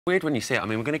Weird when you see it. I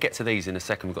mean, we're going to get to these in a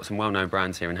second. We've got some well-known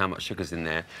brands here and how much sugar's in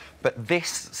there. But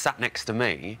this, sat next to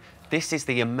me, this is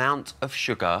the amount of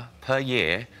sugar per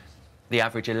year the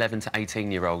average 11 to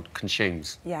 18-year-old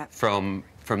consumes from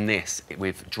this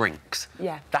with drinks.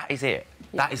 Yeah. That is it.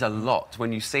 Yeah. That is a lot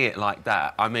when you see it like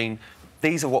that. I mean,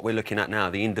 these are what we're looking at now,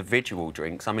 the individual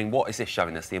drinks. I mean, what is this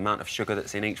showing us? The amount of sugar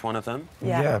that's in each one of them?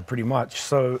 Yeah, pretty much.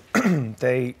 So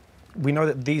we know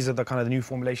that these are the kind of the new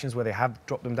formulations where they have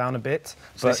dropped them down a bit.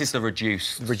 So this is the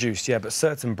reduced? Reduced, yeah, but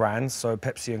certain brands, so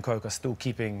Pepsi and Coke, are still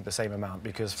keeping the same amount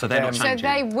because for them... So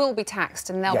they will be taxed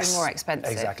and they'll be more expensive.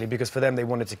 Exactly, because for them, they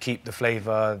wanted to keep the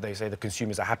flavour. They say the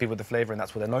consumers are happy with the flavour and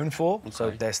that's what they're known for. Okay.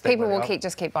 So they're people will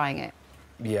just keep buying it.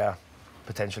 Yeah,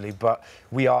 potentially, but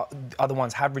other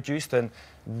ones have reduced, and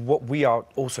what we are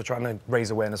also trying to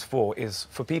raise awareness for is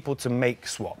for people to make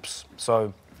swaps.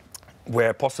 So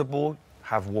where possible,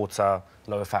 have water,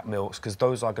 lower fat milks, because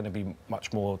those are going to be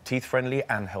much more teeth friendly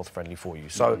and health friendly for you.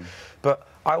 So, but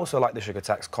I also like the sugar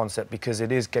tax concept because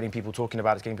it is getting people talking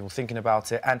about it, it's getting people thinking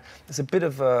about it, and it's a bit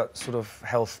of a sort of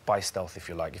health by stealth, if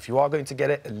you like. If you are going to get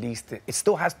it, at least it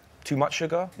still has too much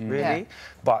sugar, really,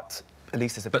 but at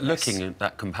least it's a bit less. Looking at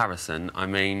that comparison, I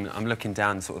mean, I'm looking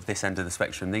down sort of this end of the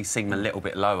spectrum. These seem a little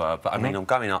bit lower, but I mean, I'm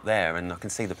going up there and I can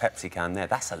see the Pepsi can there.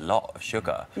 That's a lot of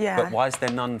sugar. Yeah. But why is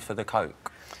there none for the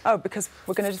Coke? Oh, because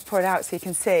we're going to just pour it out so you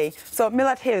can see. So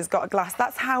Millard here has got a glass.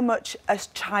 That's how much a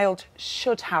child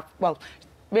should have. Well,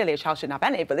 really, a child shouldn't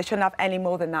have any, but they shouldn't have any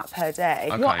more than that per day.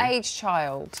 Okay. What age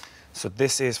child? So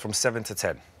this is from 7 to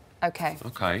 10. OK.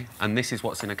 OK, and this is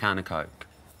what's in a can of Coke?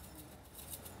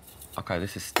 OK,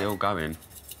 this is still going.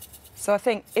 So I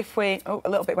think if we... Oh, a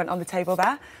little bit went on the table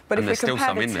there. But if we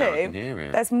compare the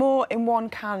two, there's more in one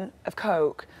can of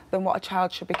Coke than what a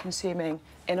child should be consuming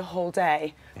in a whole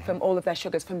day from all of their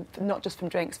sugars, from not just from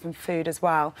drinks, from food as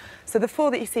well. So the four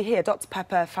that you see here, Dr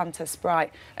Pepper, Fanta,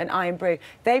 Sprite and Iron Brew,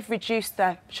 they've reduced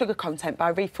their sugar content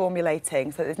by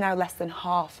reformulating, so there's now less than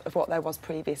half of what there was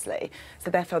previously.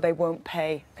 So therefore they won't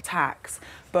pay a tax.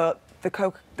 But the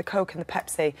Coke and the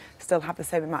Pepsi still have the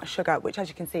same amount of sugar, which, as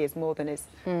you can see, is more than is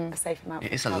a safe amount.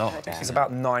 It is a lot. It's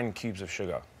about 9 cubes of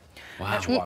sugar. Wow.